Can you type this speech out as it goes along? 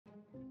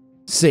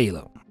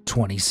Salem,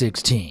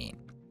 2016.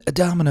 A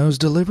Domino's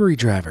delivery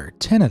driver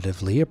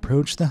tentatively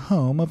approached the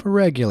home of a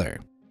regular.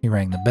 He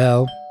rang the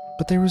bell,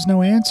 but there was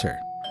no answer.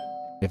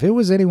 If it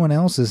was anyone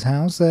else's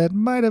house, that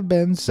might have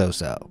been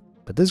so-so.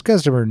 But this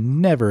customer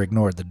never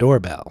ignored the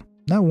doorbell,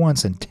 not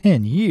once in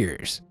 10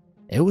 years.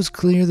 It was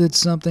clear that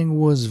something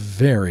was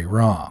very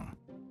wrong.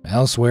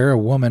 Elsewhere, a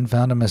woman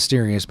found a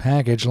mysterious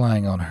package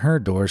lying on her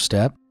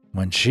doorstep.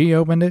 When she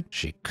opened it,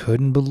 she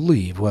couldn't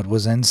believe what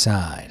was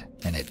inside,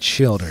 and it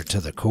chilled her to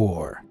the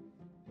core.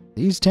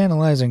 These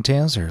tantalizing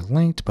tales are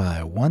linked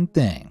by one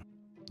thing.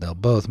 They'll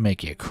both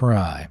make you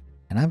cry,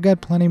 and I've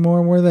got plenty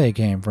more where they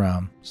came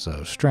from,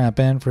 so strap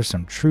in for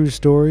some true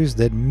stories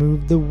that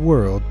moved the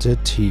world to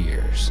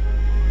tears.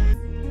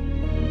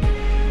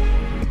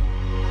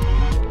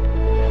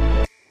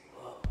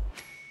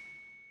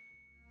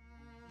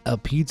 A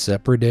pizza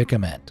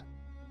predicament.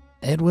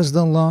 It was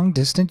the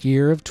long-distant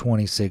year of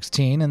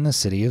 2016 in the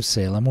city of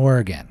Salem,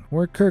 Oregon,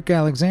 where Kirk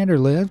Alexander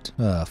lived,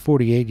 a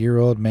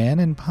 48-year-old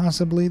man and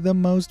possibly the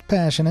most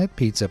passionate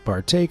pizza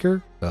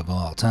partaker of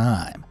all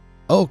time.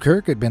 Old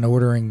Kirk had been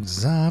ordering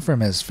za from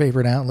his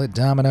favorite outlet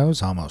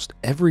Domino's almost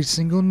every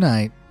single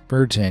night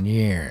for 10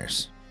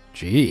 years.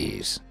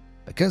 Jeez.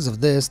 Because of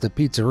this, the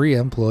pizzeria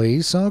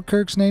employees saw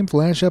Kirk's name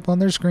flash up on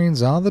their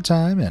screens all the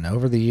time, and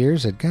over the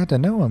years had got to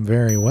know him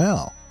very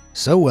well.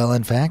 So well,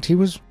 in fact, he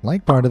was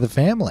like part of the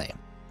family.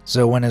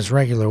 So when his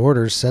regular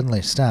orders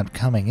suddenly stopped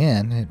coming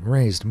in, it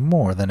raised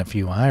more than a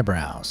few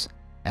eyebrows.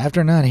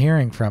 After not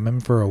hearing from him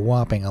for a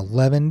whopping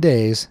 11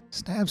 days,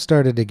 staff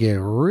started to get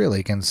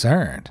really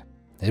concerned.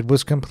 It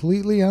was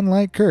completely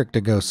unlike Kirk to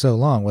go so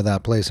long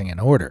without placing an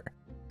order.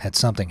 Had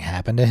something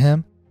happened to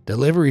him?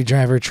 Delivery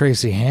driver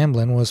Tracy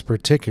Hamblin was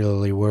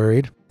particularly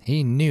worried.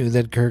 He knew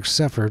that Kirk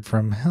suffered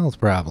from health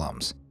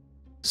problems.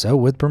 So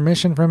with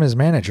permission from his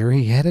manager,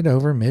 he headed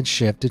over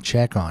mid-shift to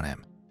check on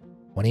him.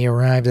 When he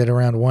arrived at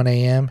around 1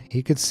 a.m.,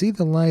 he could see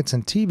the lights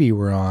and TV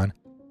were on,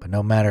 but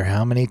no matter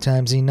how many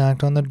times he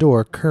knocked on the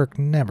door, Kirk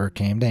never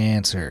came to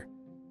answer.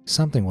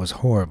 Something was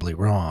horribly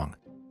wrong.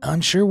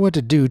 Unsure what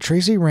to do,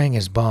 Tracy rang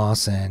his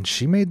boss, and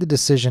she made the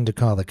decision to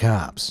call the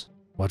cops.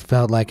 What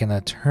felt like an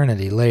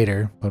eternity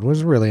later, but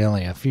was really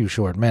only a few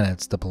short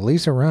minutes, the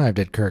police arrived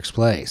at Kirk's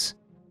place.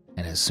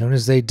 And as soon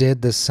as they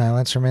did, the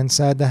silence from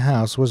inside the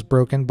house was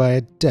broken by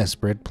a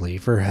desperate plea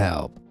for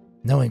help.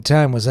 Knowing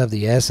time was of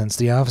the essence,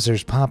 the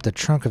officers popped the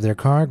trunk of their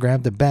car,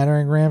 grabbed the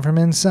battering ram from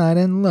inside,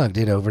 and lugged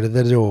it over to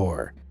the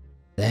door.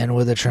 Then,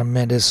 with a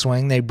tremendous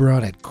swing, they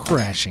brought it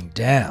crashing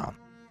down.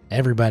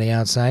 Everybody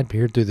outside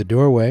peered through the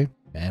doorway,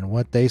 and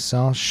what they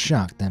saw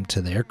shocked them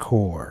to their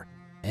core.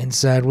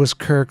 Inside was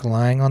Kirk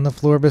lying on the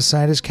floor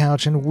beside his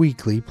couch and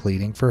weakly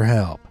pleading for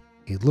help.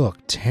 He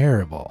looked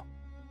terrible.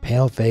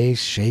 Pale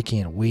face, shaky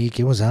and weak,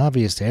 it was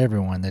obvious to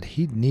everyone that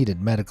he'd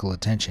needed medical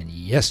attention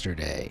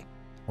yesterday.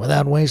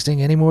 Without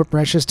wasting any more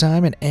precious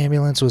time, an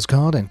ambulance was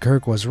called and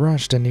Kirk was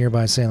rushed to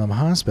nearby Salem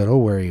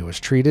Hospital where he was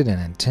treated in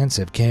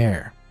intensive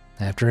care.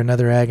 After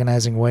another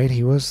agonizing wait,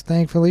 he was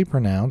thankfully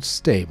pronounced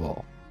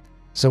stable.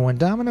 So when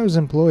Domino's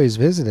employees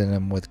visited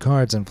him with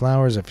cards and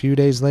flowers a few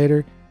days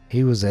later,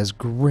 he was as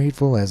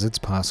grateful as it's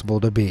possible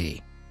to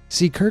be.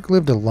 See, Kirk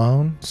lived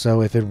alone,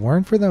 so if it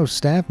weren't for those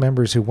staff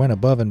members who went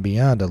above and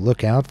beyond to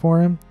look out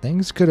for him,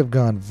 things could have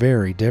gone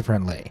very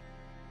differently.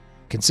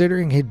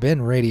 Considering he'd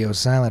been radio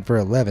silent for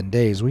 11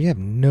 days, we have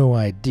no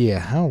idea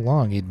how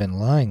long he'd been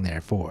lying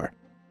there for.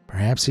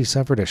 Perhaps he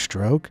suffered a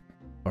stroke?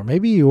 Or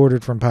maybe he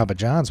ordered from Papa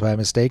John's by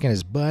mistake and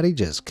his body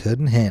just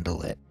couldn't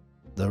handle it.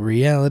 The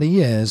reality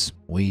is,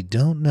 we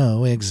don't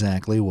know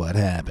exactly what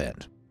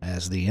happened,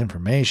 as the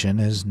information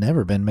has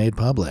never been made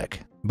public.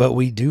 But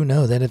we do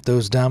know that if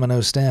those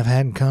Domino's staff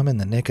hadn't come in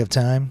the nick of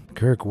time,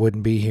 Kirk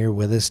wouldn't be here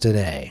with us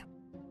today.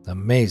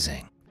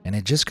 Amazing. And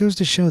it just goes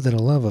to show that a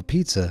love of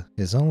pizza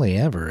is only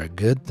ever a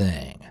good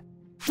thing.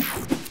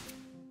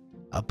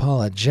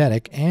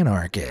 Apologetic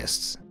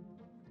anarchists.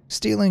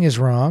 Stealing is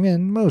wrong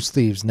and most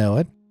thieves know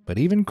it, but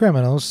even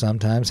criminals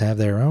sometimes have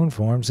their own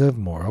forms of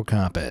moral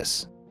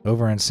compass.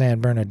 Over in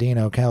San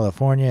Bernardino,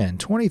 California in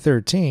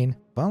 2013,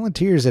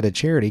 volunteers at a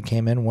charity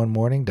came in one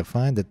morning to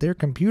find that their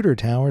computer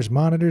towers,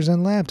 monitors,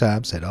 and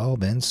laptops had all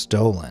been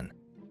stolen.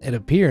 It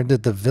appeared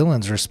that the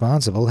villains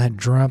responsible had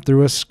dropped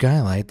through a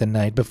skylight the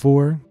night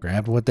before,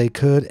 grabbed what they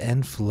could,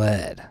 and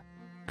fled.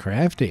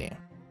 Crafty.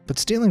 But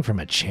stealing from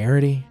a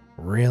charity?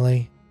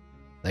 Really?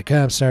 The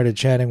cops started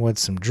chatting with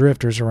some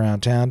drifters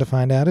around town to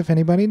find out if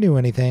anybody knew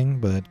anything,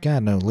 but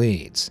got no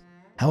leads.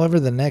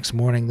 However, the next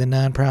morning, the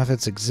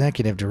nonprofit's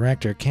executive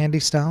director, Candy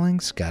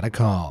Stallings, got a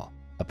call.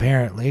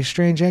 Apparently,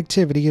 strange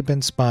activity had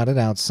been spotted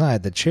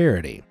outside the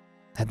charity.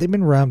 Had they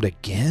been robbed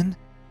again?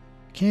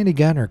 Candy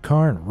got in her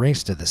car and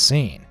raced to the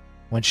scene.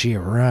 When she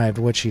arrived,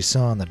 what she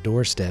saw on the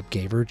doorstep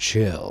gave her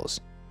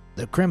chills.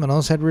 The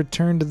criminals had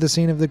returned to the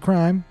scene of the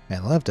crime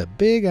and left a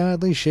big,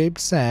 oddly shaped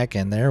sack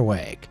in their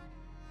wake.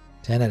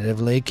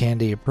 Tentatively,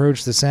 Candy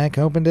approached the sack,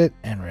 opened it,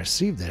 and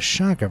received the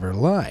shock of her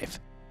life.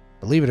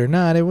 Believe it or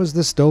not, it was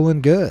the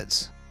stolen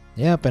goods.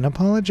 Yep, an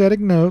apologetic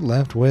note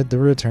left with the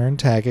return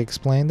tag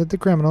explained that the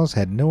criminals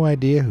had no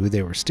idea who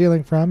they were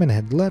stealing from and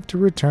had left to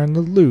return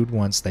the loot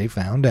once they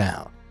found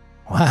out.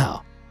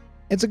 Wow.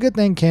 It's a good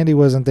thing Candy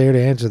wasn't there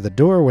to answer the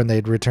door when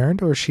they'd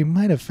returned, or she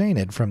might have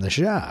fainted from the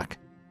shock.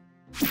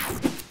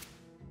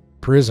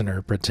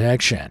 Prisoner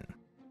protection.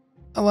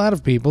 A lot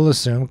of people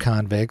assume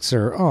convicts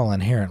are all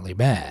inherently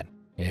bad.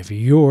 If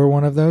you're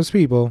one of those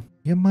people,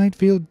 you might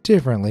feel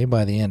differently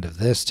by the end of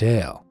this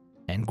tale.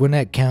 In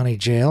Gwinnett County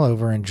Jail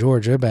over in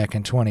Georgia back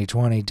in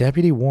 2020,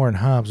 Deputy Warren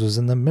Hobbs was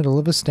in the middle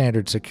of a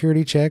standard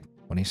security check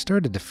when he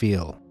started to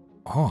feel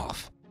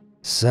off.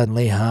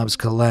 Suddenly, Hobbs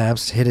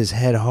collapsed, hit his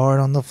head hard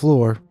on the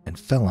floor, and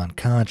fell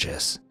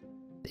unconscious.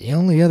 The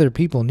only other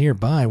people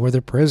nearby were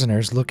the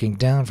prisoners looking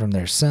down from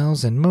their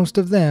cells, and most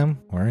of them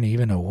weren't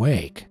even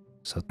awake,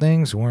 so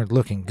things weren't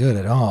looking good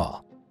at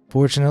all.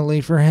 Fortunately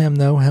for him,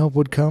 though, help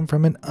would come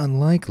from an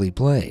unlikely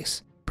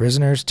place.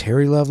 Prisoners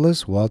Terry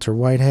Lovelace, Walter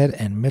Whitehead,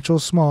 and Mitchell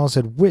Smalls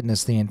had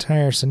witnessed the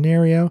entire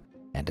scenario,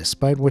 and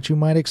despite what you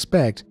might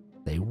expect,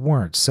 they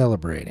weren't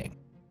celebrating.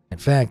 In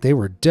fact, they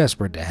were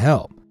desperate to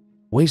help.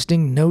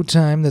 Wasting no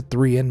time, the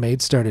three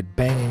inmates started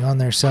banging on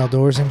their cell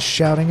doors and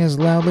shouting as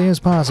loudly as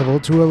possible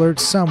to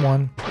alert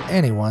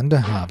anyone to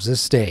Hobbs'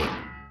 estate.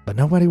 But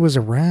nobody was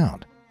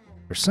around.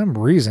 For some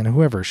reason,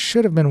 whoever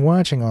should have been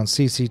watching on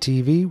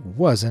CCTV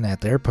wasn't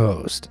at their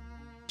post.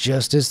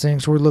 Just as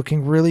things were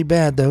looking really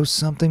bad, though,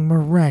 something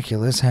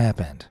miraculous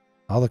happened.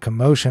 All the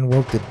commotion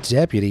woke the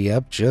deputy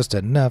up just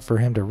enough for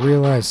him to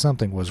realize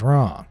something was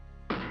wrong.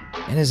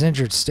 In his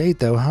injured state,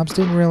 though, Hobbs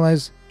didn't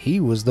realize he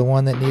was the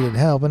one that needed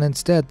help and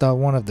instead thought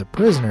one of the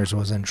prisoners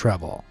was in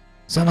trouble.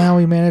 Somehow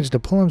he managed to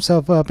pull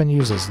himself up and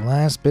use his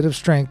last bit of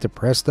strength to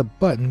press the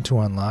button to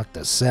unlock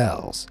the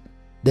cells.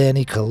 Then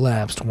he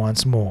collapsed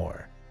once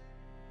more.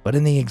 But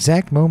in the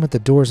exact moment the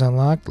doors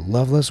unlocked,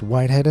 Lovelace,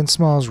 Whitehead, and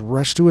Smalls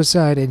rushed to his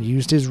side and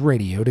used his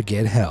radio to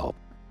get help.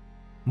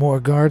 More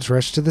guards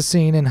rushed to the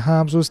scene and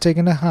Hobbs was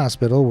taken to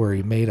hospital where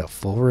he made a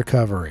full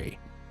recovery.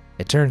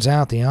 It turns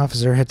out the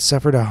officer had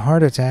suffered a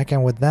heart attack,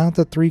 and without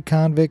the three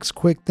convicts'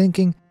 quick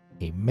thinking,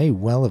 he may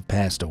well have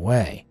passed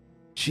away.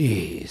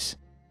 Jeez.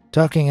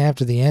 Talking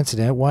after the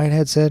incident,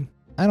 Whitehead said,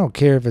 "I don't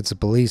care if it's a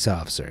police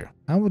officer.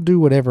 I will do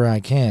whatever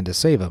I can to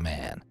save a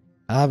man.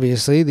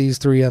 Obviously, these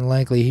three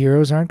unlikely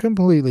heroes aren't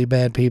completely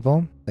bad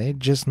people. They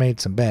just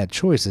made some bad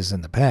choices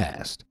in the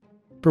past.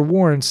 For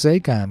Warren's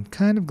sake, I'm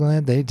kind of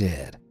glad they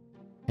did.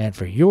 And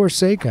for your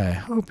sake, I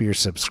hope you're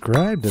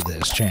subscribed to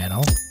this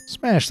channel.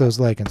 Smash those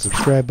like and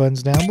subscribe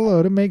buttons down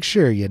below to make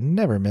sure you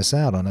never miss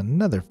out on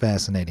another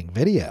fascinating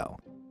video.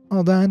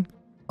 All done?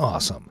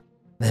 Awesome.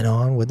 Then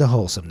on with the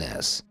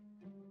wholesomeness.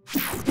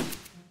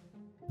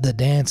 The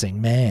Dancing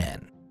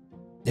Man.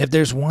 If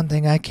there's one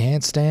thing I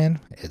can't stand,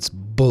 it's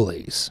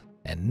bullies.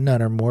 And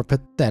none are more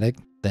pathetic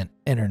than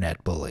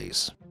internet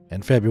bullies.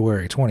 In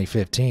February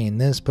 2015,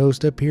 this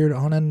post appeared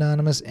on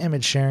anonymous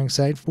image sharing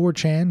site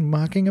 4chan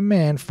mocking a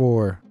man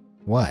for,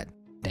 what,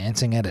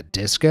 dancing at a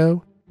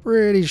disco?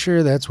 Pretty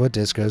sure that's what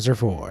discos are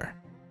for.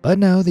 But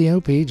no, the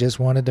OP just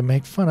wanted to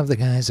make fun of the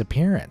guy's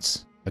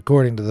appearance.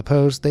 According to the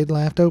post, they'd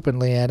laughed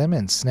openly at him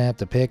and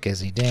snapped a pic as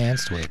he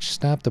danced, which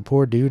stopped the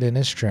poor dude in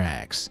his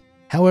tracks.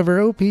 However,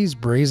 OP's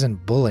brazen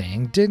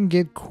bullying didn't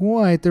get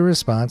quite the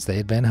response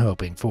they'd been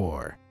hoping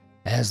for.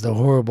 As the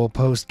horrible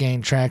post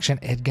gained traction,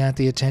 it got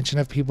the attention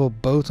of people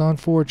both on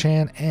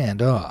 4chan and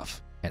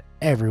off, and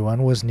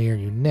everyone was near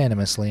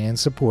unanimously in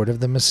support of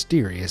the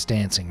mysterious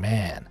dancing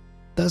man.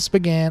 Thus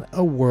began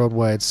a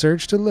worldwide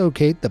search to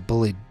locate the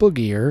bullied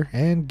boogier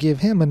and give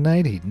him a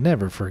night he'd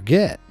never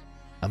forget.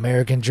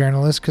 American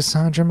journalist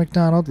Cassandra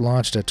McDonald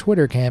launched a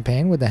Twitter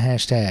campaign with the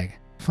hashtag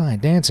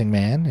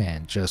 #FindDancingMan,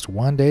 and just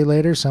one day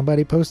later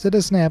somebody posted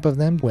a snap of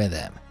them with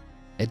him.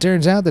 It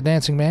turns out the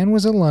dancing man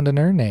was a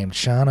Londoner named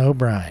Sean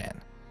O'Brien.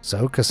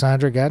 So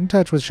Cassandra got in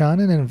touch with Sean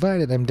and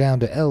invited him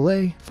down to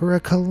LA for a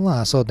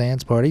colossal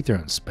dance party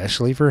thrown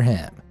specially for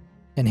him.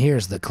 And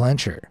here's the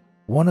clincher.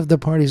 One of the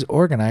party's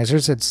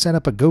organizers had set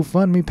up a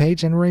GoFundMe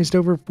page and raised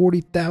over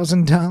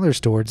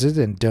 $40,000 towards it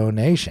in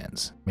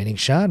donations, meaning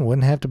Sean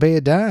wouldn't have to pay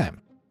a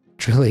dime.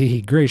 Truly,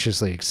 he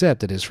graciously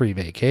accepted his free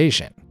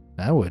vacation.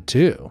 I would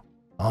too.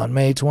 On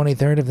May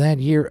 23rd of that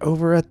year,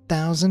 over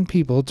 1,000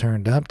 people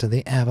turned up to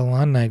the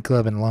Avalon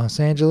nightclub in Los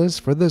Angeles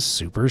for the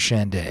Super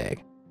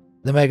Shindig.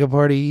 The mega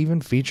party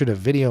even featured a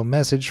video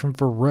message from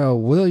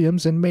Pharrell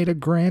Williams and made a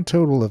grand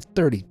total of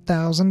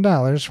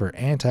 $30,000 for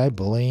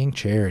anti-bullying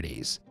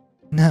charities.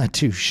 Not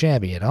too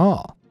shabby at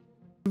all.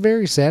 A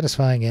very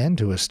satisfying end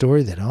to a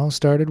story that all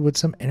started with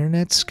some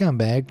internet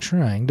scumbag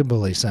trying to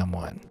bully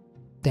someone.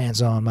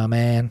 Dance on, my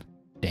man.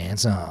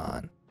 Dance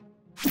on.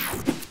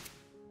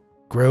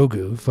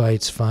 Grogu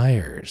fights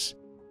fires.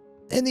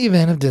 In the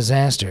event of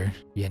disaster,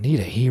 you need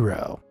a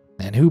hero.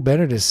 And who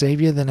better to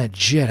save you than a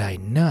Jedi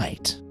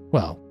Knight?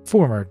 Well,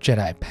 former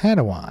Jedi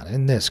Padawan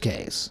in this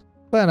case.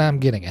 But I'm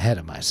getting ahead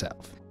of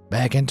myself.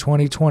 Back in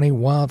 2020,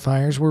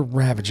 wildfires were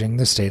ravaging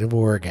the state of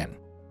Oregon.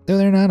 Though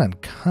they're not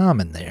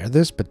uncommon there,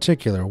 this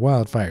particular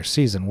wildfire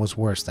season was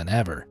worse than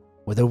ever.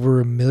 with over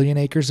 1 million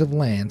acres of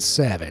land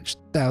savaged,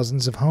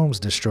 thousands of homes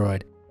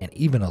destroyed, and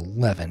even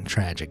 11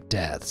 tragic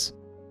deaths.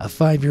 A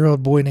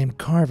 5-year-old boy named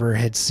Carver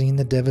had seen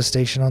the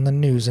devastation on the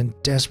news and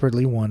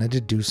desperately wanted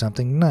to do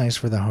something nice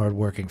for the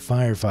hardworking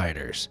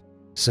firefighters.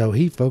 So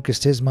he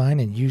focused his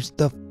mind and used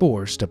the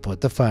force to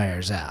put the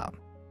fires out.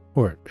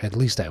 Or at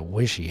least I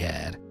wish he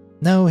had.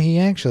 No, he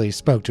actually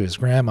spoke to his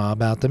grandma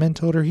about them and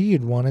told her he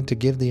had wanted to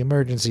give the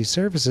emergency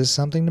services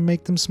something to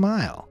make them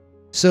smile.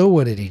 So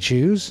what did he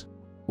choose?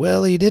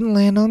 Well, he didn't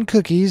land on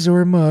cookies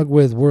or a mug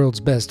with "World's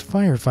Best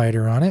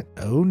Firefighter" on it.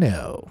 Oh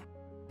no.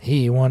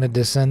 He wanted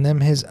to send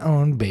them his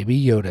own Baby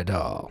Yoda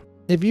doll.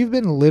 If you've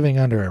been living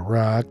under a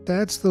rock,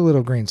 that's the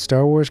little green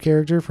Star Wars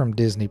character from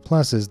Disney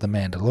Plus's The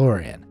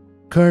Mandalorian.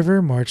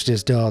 Carver marched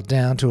his doll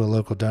down to a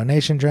local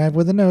donation drive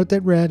with a note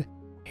that read,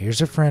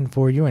 "Here's a friend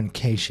for you in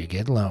case you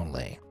get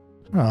lonely."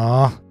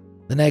 Aww.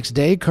 The next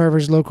day,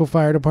 Carver's local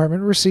fire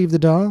department received the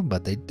doll,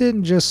 but they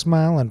didn't just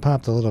smile and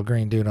pop the little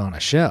green dude on a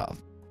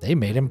shelf. They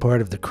made him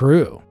part of the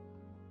crew.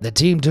 The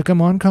team took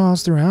him on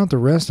calls throughout the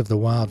rest of the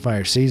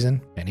wildfire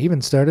season, and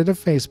even started a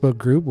Facebook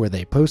group where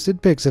they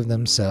posted pics of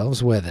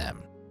themselves with him.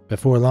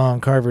 Before long,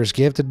 Carver's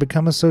gift had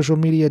become a social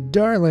media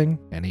darling,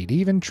 and he'd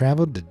even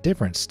traveled to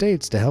different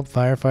states to help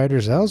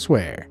firefighters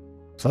elsewhere.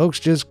 Folks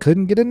just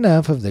couldn't get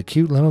enough of the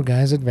cute little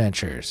guy's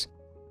adventures.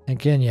 And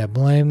can you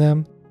blame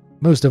them?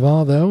 Most of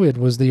all, though, it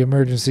was the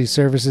emergency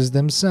services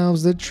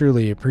themselves that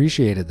truly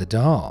appreciated the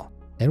doll.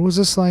 It was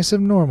a slice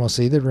of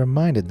normalcy that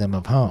reminded them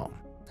of home.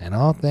 And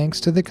all thanks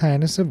to the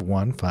kindness of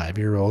one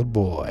 5-year-old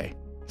boy.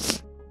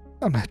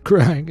 I'm not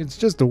crying, it's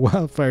just the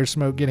wildfire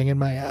smoke getting in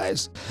my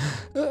eyes.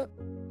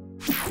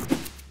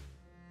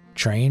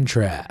 Train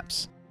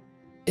traps.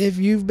 If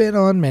you've been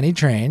on many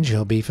trains,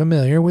 you'll be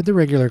familiar with the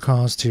regular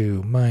calls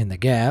to mind the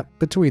gap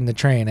between the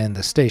train and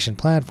the station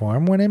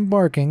platform when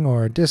embarking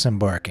or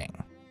disembarking.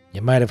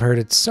 You might have heard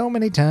it so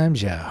many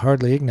times you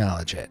hardly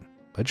acknowledge it.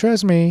 But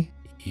trust me,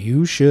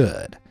 you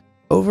should.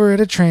 Over at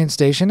a train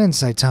station in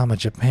Saitama,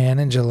 Japan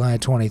in July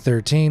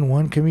 2013,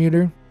 one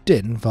commuter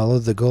didn't follow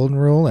the golden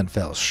rule and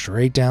fell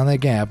straight down the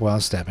gap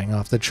while stepping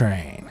off the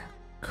train.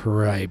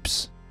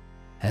 Cripes.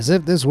 As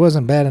if this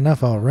wasn't bad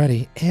enough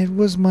already, it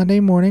was Monday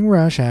morning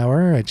rush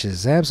hour, which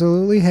is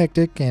absolutely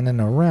hectic in and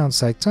around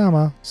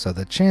Saitama, so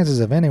the chances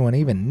of anyone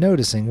even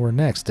noticing were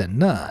next to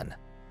none.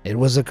 It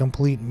was a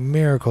complete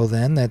miracle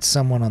then that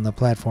someone on the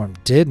platform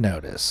did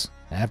notice.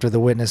 After the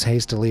witness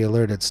hastily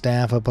alerted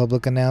staff, a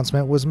public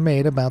announcement was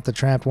made about the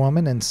trapped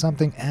woman, and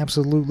something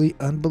absolutely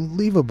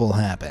unbelievable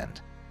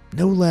happened.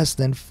 No less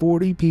than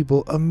 40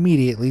 people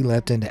immediately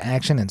leapt into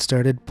action and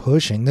started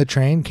pushing the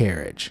train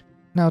carriage.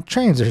 Now,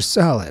 trains are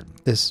solid.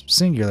 This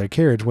singular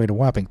carriage weighed a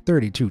whopping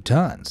 32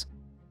 tons.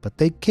 But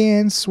they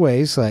can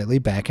sway slightly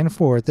back and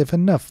forth if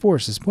enough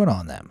force is put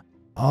on them.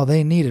 All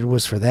they needed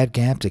was for that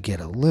gap to get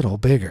a little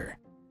bigger.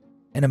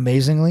 And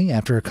amazingly,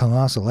 after a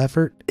colossal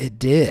effort, it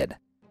did.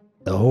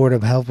 The horde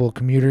of helpful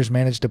commuters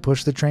managed to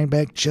push the train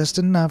back just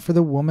enough for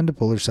the woman to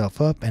pull herself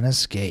up and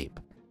escape.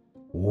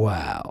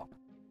 Wow.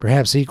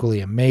 Perhaps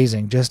equally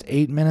amazing, just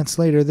 8 minutes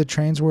later the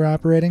trains were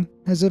operating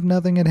as if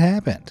nothing had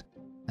happened.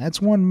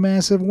 That's one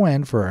massive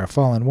win for our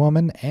fallen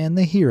woman and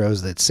the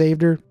heroes that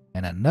saved her,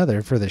 and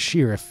another for the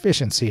sheer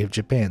efficiency of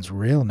Japan's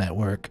rail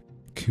network.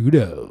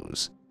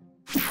 Kudos.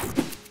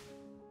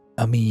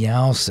 A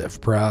Meowsif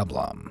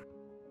problem.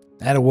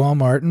 At a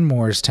Walmart in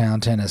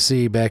Morristown,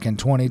 Tennessee back in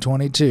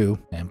 2022,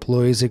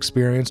 employees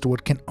experienced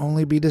what can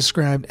only be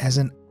described as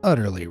an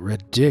utterly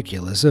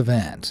ridiculous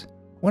event.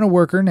 When a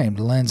worker named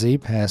Lindsay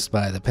passed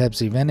by the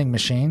Pepsi vending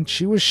machine,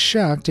 she was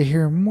shocked to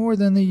hear more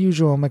than the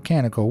usual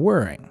mechanical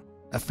whirring.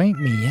 A faint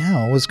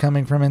meow was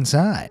coming from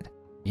inside.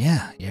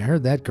 Yeah, you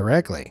heard that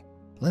correctly.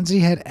 Lindsay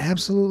had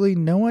absolutely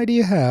no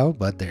idea how,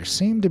 but there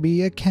seemed to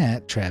be a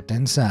cat trapped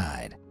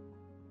inside.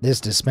 This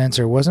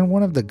dispenser wasn't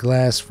one of the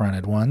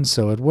glass-fronted ones,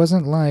 so it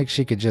wasn't like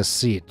she could just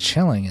see it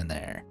chilling in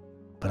there.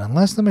 But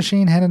unless the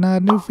machine had an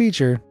odd new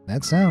feature,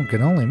 that sound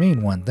could only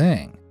mean one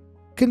thing.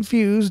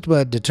 Confused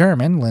but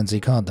determined, Lindsay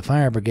called the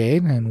fire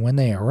brigade, and when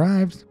they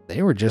arrived,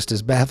 they were just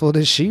as baffled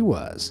as she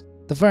was.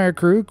 The fire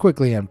crew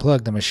quickly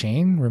unplugged the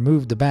machine,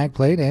 removed the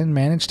backplate, and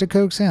managed to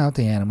coax out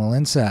the animal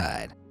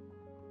inside.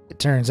 It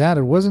turns out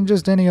it wasn't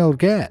just any old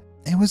cat.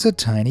 It was a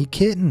tiny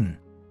kitten.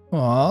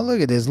 Aw, look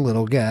at this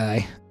little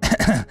guy.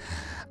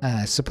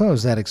 I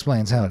suppose that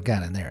explains how it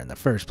got in there in the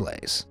first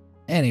place.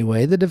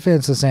 Anyway, the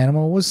defenseless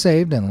animal was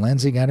saved and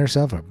Lindsay got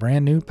herself a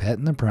brand new pet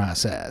in the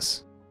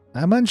process.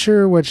 I'm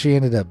unsure what she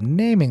ended up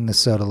naming the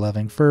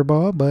soda-loving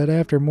furball, but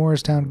after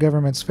Morristown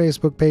government's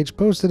Facebook page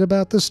posted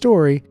about the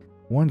story,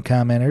 one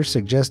commenter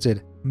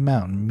suggested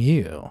Mountain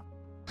Mew.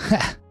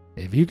 Ha!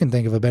 If you can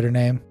think of a better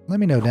name, let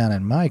me know down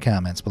in my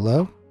comments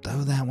below,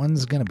 though that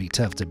one's gonna be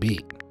tough to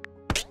beat.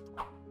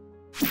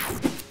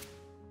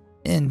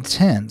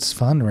 Intense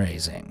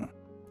fundraising.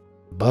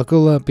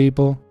 Buckle up,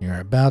 people. You're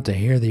about to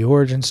hear the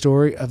origin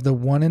story of the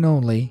one and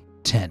only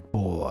Tent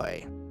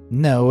Boy.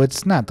 No,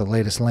 it's not the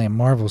latest lame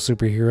Marvel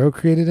superhero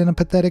created in a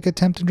pathetic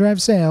attempt to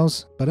drive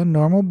sales, but a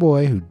normal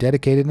boy who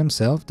dedicated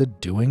himself to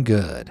doing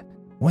good.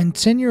 When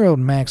 10-year-old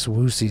Max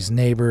Woosey's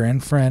neighbor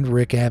and friend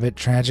Rick Abbott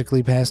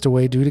tragically passed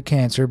away due to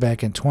cancer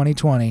back in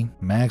 2020,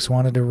 Max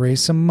wanted to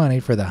raise some money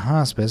for the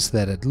hospice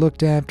that had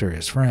looked after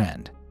his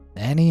friend.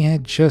 And he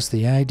had just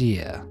the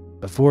idea.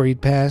 Before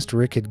he'd passed,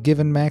 Rick had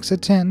given Max a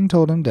tent and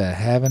told him to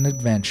have an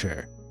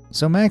adventure.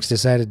 So Max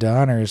decided to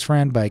honor his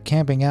friend by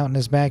camping out in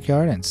his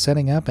backyard and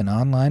setting up an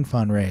online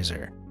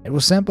fundraiser. It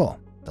was simple.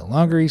 The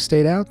longer he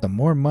stayed out, the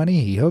more money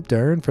he hoped to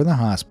earn for the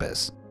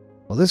hospice.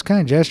 Well, this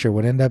kind gesture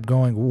would end up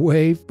going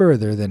way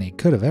further than he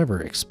could have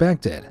ever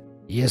expected.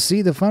 You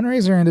see, the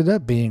fundraiser ended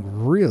up being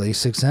really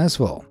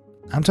successful.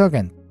 I'm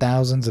talking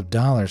thousands of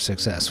dollars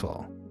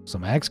successful. So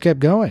Max kept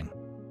going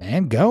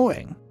and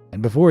going.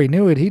 And before he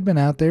knew it, he'd been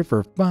out there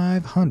for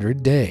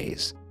 500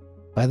 days.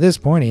 By this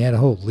point, he had a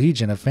whole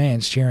legion of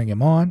fans cheering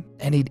him on,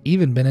 and he'd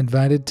even been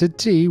invited to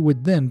tea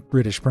with then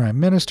British Prime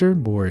Minister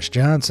Boris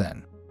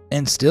Johnson.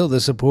 And still the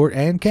support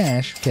and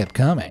cash kept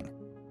coming.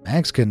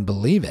 Max couldn't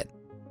believe it.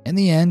 In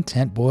the end,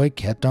 Tent Boy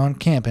kept on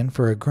camping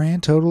for a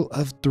grand total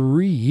of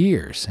 3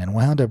 years and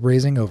wound up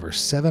raising over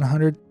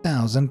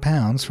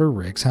 £700,000 for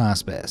Rick's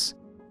hospice.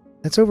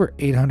 That's over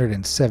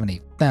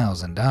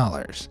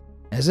 $870,000.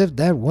 As if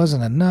that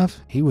wasn't enough,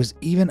 he was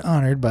even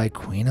honored by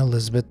Queen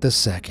Elizabeth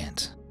II.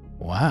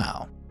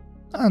 Wow.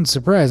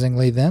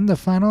 Unsurprisingly then, the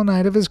final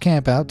night of his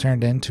campout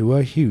turned into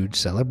a huge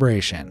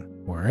celebration,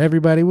 where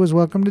everybody was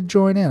welcome to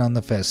join in on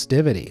the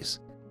festivities.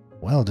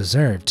 Well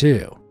deserved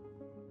too.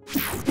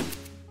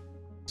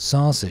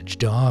 Sausage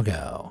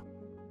Doggo.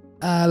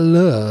 I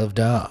love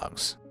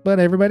dogs, but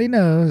everybody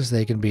knows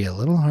they can be a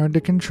little hard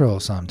to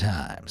control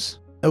sometimes.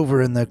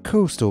 Over in the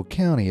coastal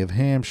county of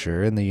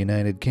Hampshire in the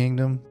United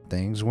Kingdom,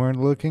 things weren't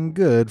looking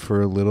good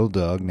for a little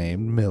dog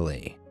named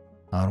Millie.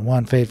 On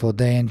one fateful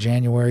day in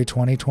January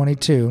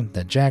 2022,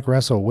 the Jack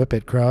Russell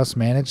Whippet Cross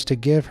managed to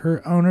give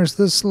her owners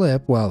the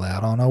slip while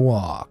out on a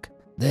walk.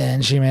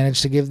 Then she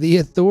managed to give the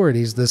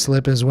authorities the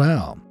slip as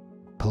well.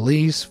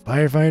 Police,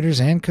 firefighters,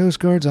 and Coast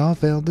Guards all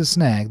failed to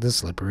snag the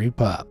slippery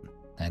pup,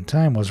 and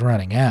time was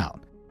running out.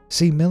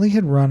 See, Millie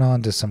had run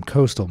onto some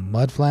coastal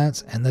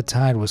mudflats and the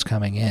tide was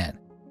coming in,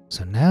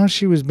 so now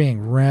she was being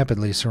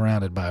rapidly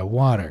surrounded by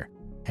water,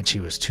 and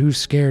she was too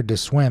scared to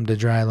swim to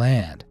dry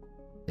land.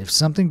 If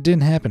something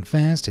didn't happen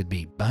fast, it'd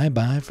be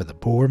bye-bye for the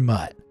poor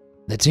mutt.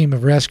 The team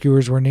of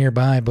rescuers were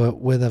nearby,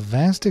 but with a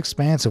vast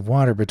expanse of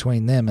water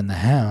between them and the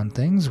hound,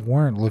 things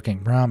weren't looking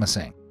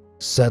promising.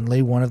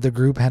 Suddenly, one of the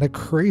group had a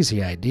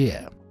crazy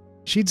idea.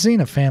 She'd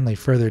seen a family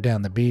further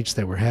down the beach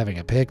that were having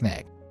a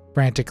picnic.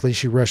 Frantically,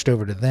 she rushed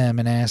over to them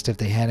and asked if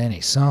they had any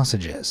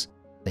sausages.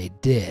 They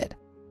did.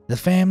 The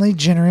family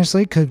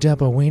generously cooked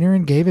up a wiener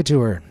and gave it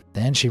to her.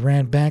 Then she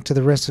ran back to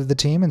the rest of the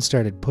team and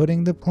started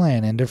putting the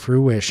plan into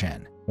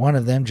fruition. One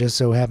of them just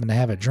so happened to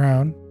have a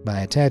drone.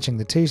 By attaching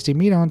the tasty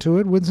meat onto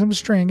it with some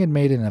string, it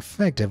made an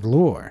effective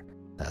lure.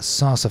 The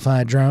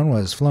saucified drone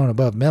was flown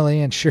above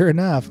Millie, and sure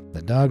enough,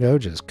 the doggo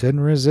just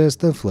couldn't resist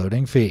the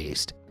floating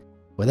feast.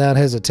 Without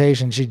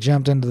hesitation, she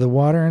jumped into the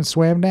water and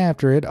swam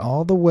after it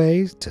all the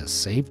way to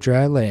safe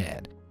dry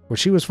land, where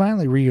she was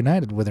finally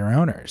reunited with her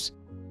owners.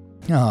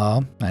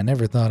 Aw, I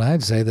never thought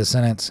I'd say the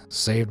sentence,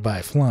 saved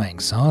by flying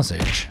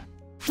sausage.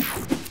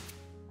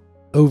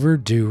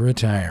 Overdue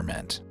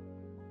retirement.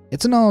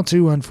 It's an all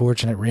too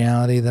unfortunate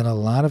reality that a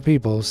lot of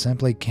people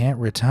simply can't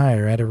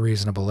retire at a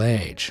reasonable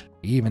age,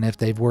 even if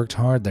they've worked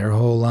hard their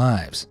whole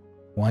lives.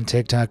 One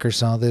TikToker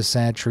saw this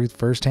sad truth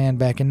firsthand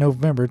back in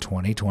November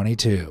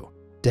 2022.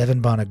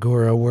 Devin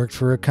Bonagura worked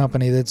for a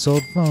company that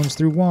sold phones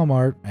through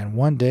Walmart, and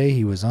one day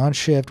he was on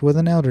shift with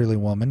an elderly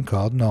woman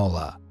called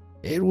Nola.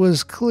 It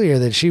was clear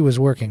that she was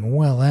working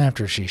well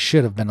after she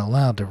should have been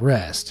allowed to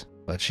rest,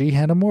 but she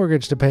had a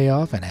mortgage to pay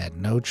off and had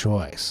no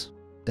choice.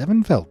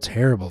 Devin felt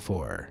terrible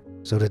for her.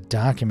 So to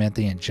document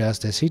the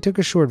injustice, he took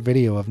a short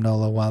video of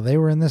Nola while they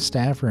were in the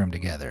staff room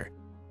together,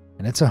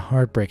 and it's a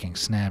heartbreaking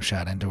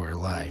snapshot into her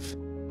life.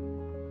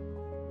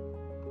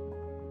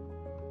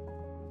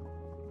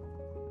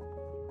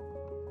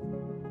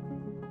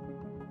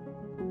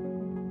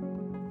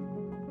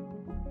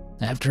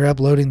 After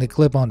uploading the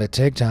clip onto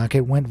TikTok,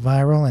 it went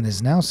viral and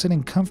is now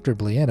sitting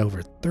comfortably at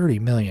over 30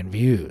 million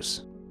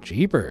views.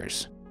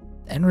 Jeepers!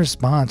 In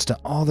response to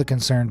all the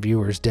concerned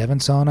viewers, Devin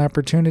saw an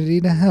opportunity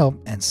to help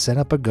and set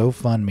up a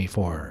GoFundMe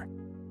for her.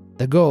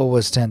 The goal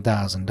was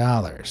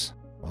 $10,000.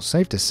 Well,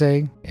 safe to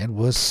say, it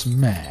was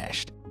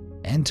smashed.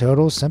 In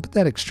total,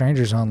 sympathetic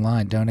strangers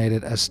online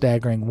donated a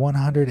staggering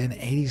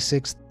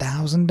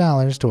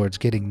 $186,000 towards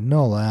getting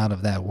Nola out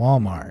of that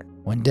Walmart.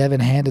 When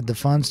Devin handed the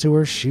funds to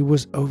her, she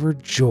was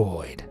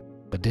overjoyed.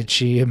 But did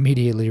she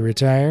immediately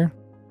retire?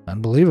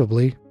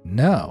 Unbelievably,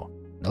 no.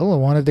 Nola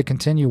wanted to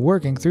continue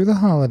working through the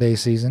holiday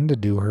season to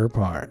do her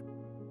part.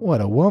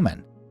 What a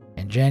woman.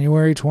 In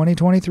January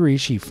 2023,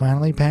 she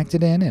finally packed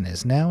it in and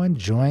is now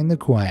enjoying the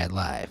quiet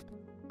life.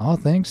 All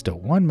thanks to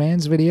one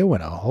man's video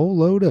and a whole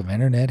load of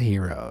internet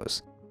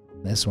heroes.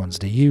 This one's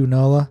to you,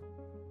 Nola.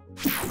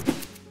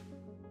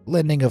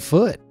 Lending a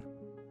foot.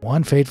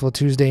 One fateful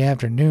Tuesday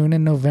afternoon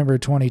in November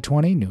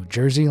 2020, New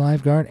Jersey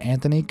lifeguard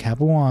Anthony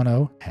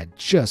Capuano had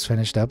just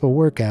finished up a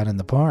workout in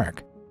the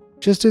park.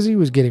 Just as he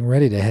was getting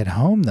ready to head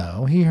home,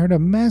 though, he heard a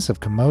massive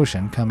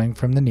commotion coming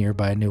from the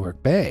nearby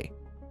Newark Bay.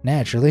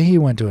 Naturally, he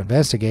went to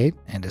investigate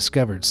and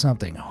discovered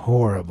something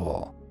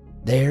horrible.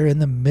 There in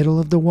the middle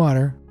of the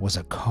water was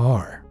a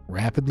car,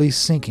 rapidly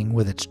sinking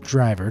with its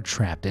driver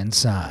trapped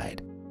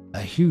inside.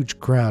 A huge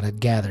crowd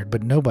had gathered,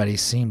 but nobody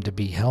seemed to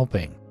be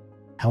helping.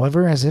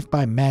 However, as if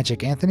by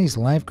magic, Anthony's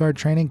lifeguard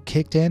training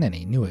kicked in and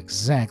he knew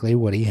exactly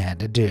what he had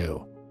to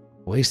do.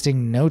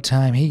 Wasting no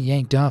time, he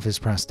yanked off his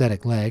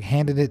prosthetic leg,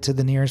 handed it to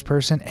the nearest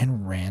person,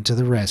 and ran to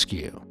the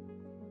rescue.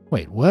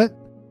 Wait, what?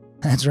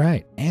 That's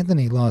right,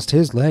 Anthony lost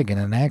his leg in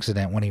an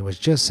accident when he was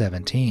just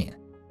 17,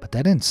 but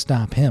that didn't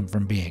stop him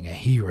from being a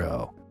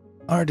hero.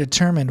 Our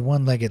determined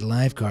one-legged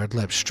lifeguard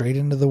leapt straight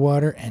into the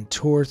water and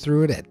tore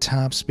through it at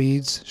top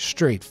speeds,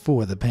 straight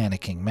for the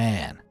panicking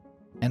man.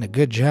 And a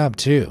good job,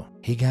 too.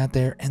 He got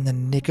there in the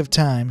nick of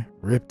time,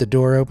 ripped the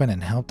door open,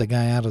 and helped the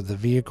guy out of the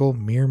vehicle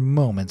mere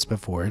moments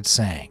before it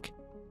sank.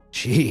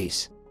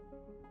 Jeez.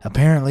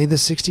 Apparently, the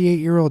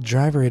 68-year-old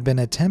driver had been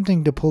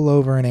attempting to pull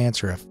over and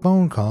answer a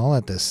phone call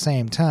at the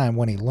same time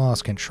when he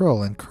lost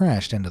control and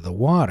crashed into the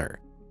water.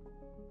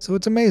 So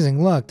it's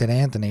amazing luck that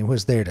Anthony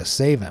was there to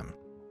save him.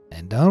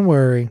 And don't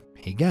worry,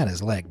 he got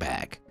his leg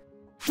back.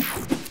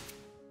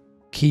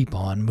 Keep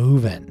on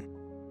moving.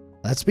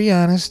 Let's be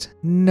honest,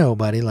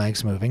 nobody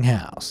likes moving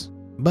house.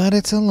 But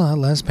it's a lot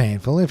less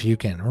painful if you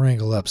can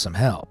wrangle up some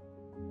help.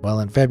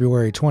 Well, in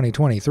February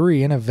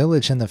 2023, in a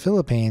village in the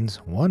Philippines,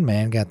 one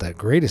man got the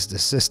greatest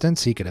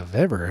assistance he could have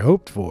ever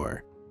hoped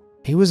for.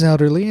 He was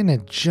elderly and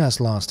had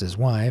just lost his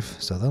wife,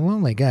 so the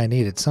lonely guy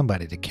needed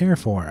somebody to care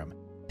for him.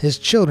 His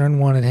children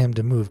wanted him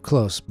to move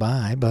close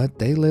by, but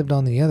they lived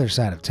on the other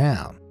side of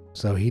town,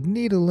 so he'd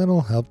need a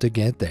little help to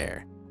get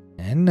there.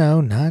 And no,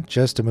 not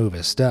just to move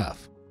his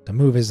stuff, to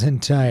move his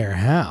entire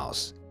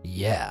house.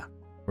 Yeah.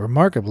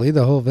 Remarkably,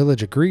 the whole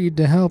village agreed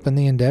to help in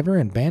the endeavor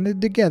and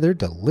banded together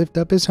to lift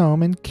up his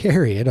home and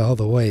carry it all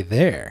the way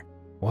there.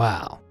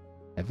 Wow.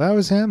 If I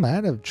was him,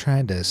 I'd have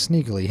tried to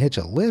sneakily hitch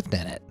a lift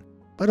in it.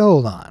 But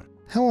hold on,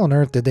 how on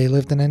earth did they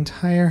lift an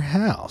entire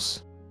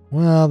house?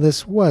 Well,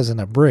 this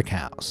wasn't a brick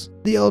house.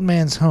 The old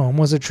man's home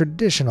was a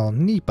traditional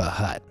nipa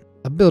hut,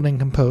 a building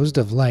composed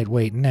of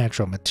lightweight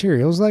natural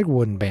materials like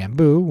wood and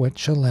bamboo,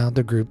 which allowed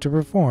the group to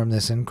perform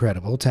this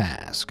incredible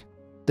task.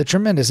 The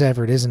tremendous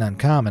effort isn't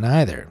uncommon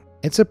either.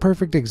 It's a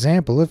perfect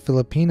example of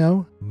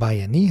Filipino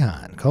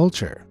bayanihan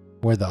culture,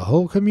 where the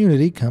whole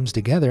community comes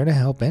together to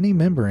help any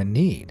member in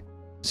need.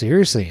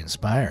 Seriously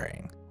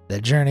inspiring.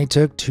 The journey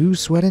took 2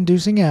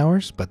 sweat-inducing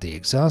hours, but the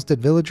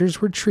exhausted villagers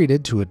were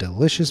treated to a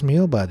delicious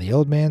meal by the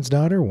old man's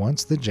daughter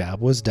once the job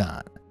was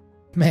done.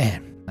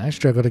 Man, I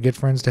struggle to get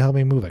friends to help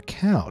me move a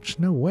couch.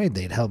 No way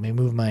they'd help me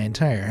move my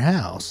entire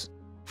house.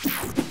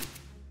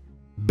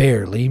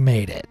 Barely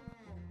made it.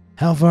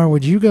 How far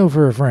would you go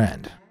for a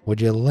friend? Would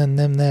you lend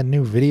them that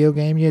new video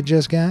game you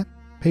just got?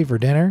 Pay for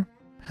dinner?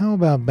 How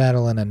about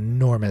battle an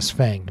enormous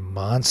fanged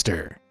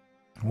monster?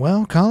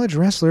 Well, college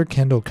wrestler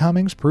Kendall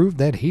Cummings proved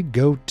that he'd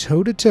go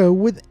toe-to-toe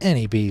with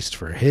any beast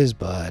for his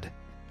bud.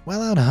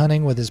 While out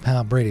hunting with his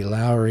pal Brady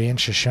Lowry in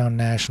Shoshone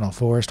National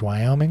Forest,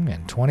 Wyoming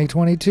in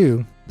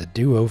 2022, the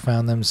duo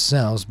found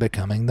themselves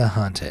becoming the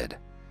hunted.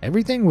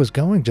 Everything was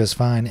going just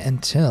fine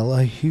until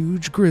a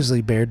huge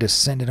grizzly bear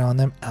descended on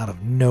them out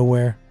of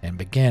nowhere and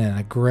began an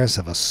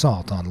aggressive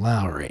assault on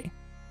Lowry.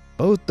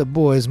 Both the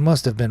boys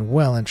must have been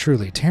well and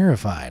truly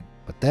terrified,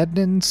 but that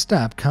didn't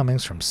stop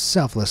Cummings from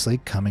selflessly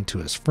coming to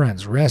his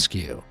friend's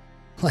rescue.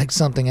 Like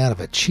something out of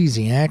a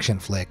cheesy action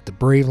flick, the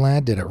brave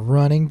lad did a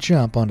running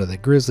jump onto the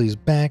grizzly's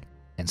back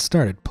and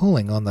started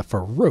pulling on the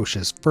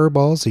ferocious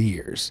furball's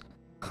ears.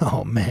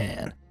 Oh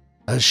man.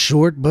 A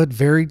short but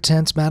very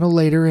tense battle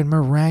later, and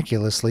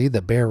miraculously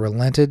the bear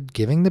relented,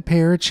 giving the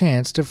pair a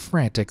chance to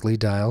frantically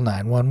dial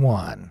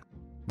 911.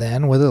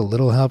 Then, with a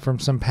little help from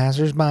some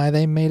passers-by,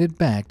 they made it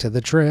back to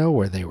the trail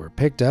where they were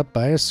picked up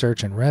by a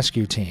search and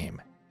rescue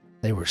team.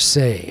 They were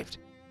saved.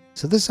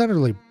 So this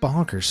utterly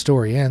bonkers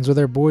story ends with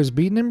our boys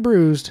beaten and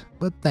bruised,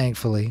 but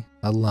thankfully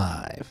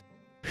alive.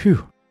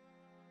 Phew.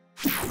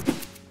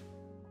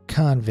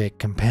 Convict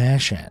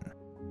compassion.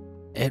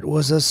 It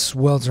was a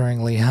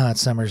swelteringly hot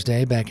summer's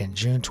day back in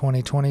June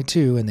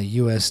 2022 in the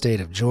U.S. state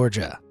of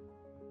Georgia.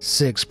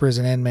 6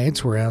 prison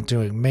inmates were out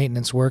doing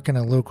maintenance work in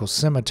a local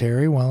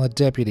cemetery while a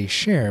deputy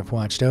sheriff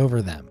watched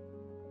over them.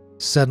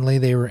 Suddenly,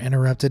 they were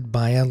interrupted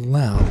by a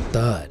loud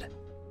thud.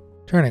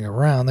 Turning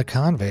around, the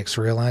convicts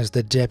realized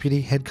the deputy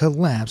had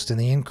collapsed in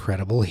the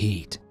incredible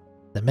heat.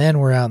 The men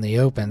were out in the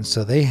open,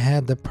 so they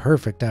had the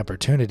perfect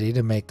opportunity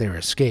to make their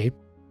escape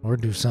or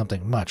do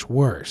something much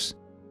worse.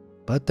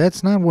 But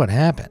that's not what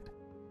happened.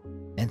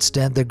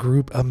 Instead, the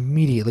group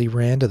immediately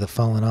ran to the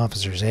fallen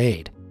officer's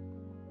aid.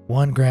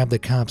 One grabbed the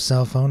cop's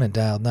cell phone and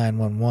dialed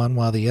 911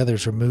 while the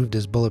others removed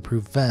his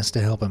bulletproof vest to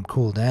help him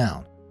cool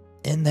down.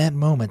 In that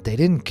moment, they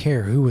didn't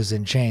care who was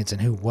in chains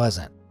and who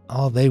wasn't.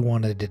 All they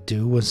wanted to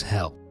do was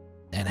help.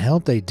 And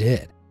help they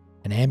did.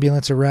 An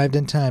ambulance arrived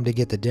in time to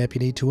get the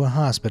deputy to a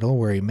hospital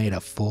where he made a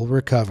full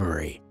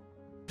recovery.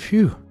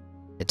 Phew.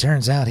 It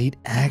turns out he'd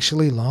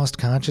actually lost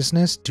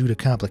consciousness due to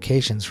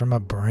complications from a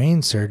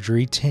brain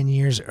surgery 10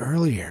 years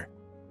earlier.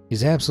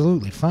 He's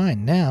absolutely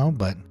fine now,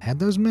 but had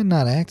those men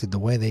not acted the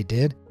way they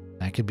did,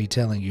 I could be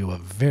telling you a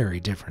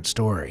very different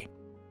story.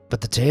 But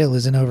the tale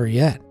isn't over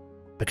yet.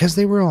 Because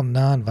they were all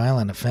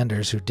non-violent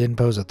offenders who didn't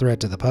pose a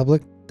threat to the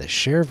public, the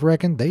sheriff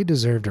reckoned they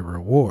deserved a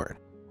reward.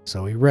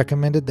 So he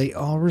recommended they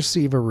all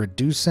receive a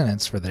reduced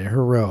sentence for their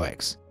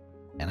heroics.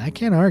 And I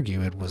can't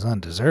argue it was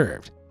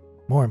undeserved.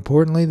 More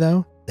importantly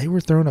though, they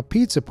were throwing a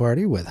pizza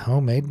party with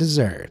homemade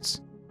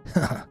desserts.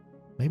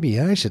 Maybe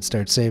I should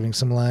start saving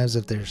some lives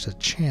if there's a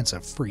chance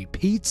of free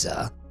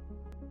pizza.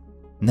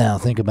 Now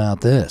think about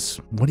this.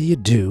 What do you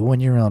do when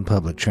you're on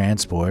public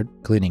transport,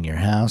 cleaning your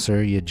house,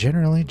 or you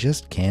generally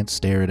just can't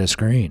stare at a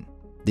screen?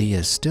 Do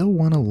you still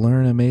want to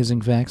learn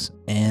amazing facts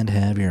and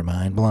have your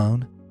mind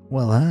blown?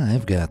 Well,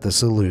 I've got the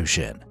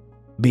solution.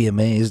 Be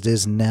Amazed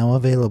is now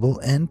available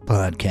in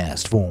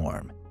podcast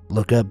form.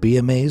 Look up Be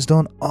Amazed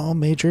on all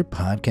major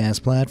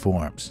podcast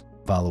platforms.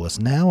 Follow us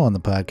now on the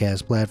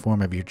podcast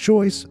platform of your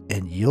choice,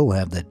 and you'll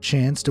have the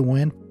chance to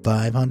win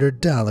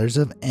 $500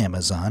 of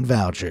Amazon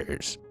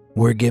vouchers.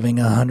 We're giving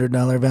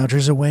 $100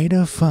 vouchers away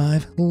to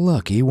 5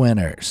 lucky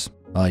winners.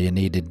 All you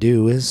need to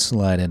do is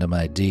slide into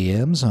my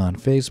DMs on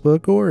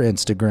Facebook or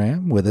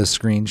Instagram with a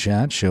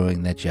screenshot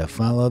showing that you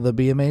follow the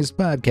Be Amazed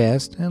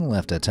podcast and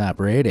left a top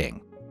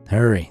rating.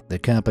 Hurry, the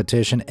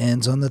competition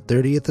ends on the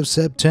 30th of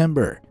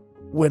September.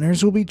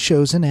 Winners will be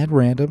chosen at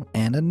random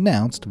and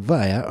announced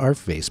via our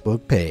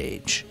Facebook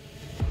page.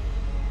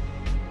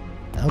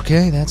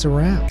 Okay, that's a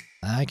wrap.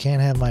 I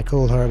can't have my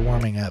cold heart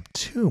warming up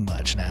too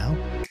much now.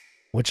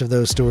 Which of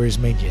those stories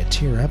made you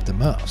tear up the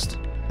most?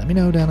 Let me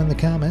know down in the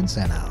comments,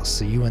 and I'll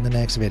see you in the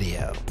next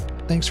video.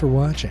 Thanks for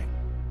watching.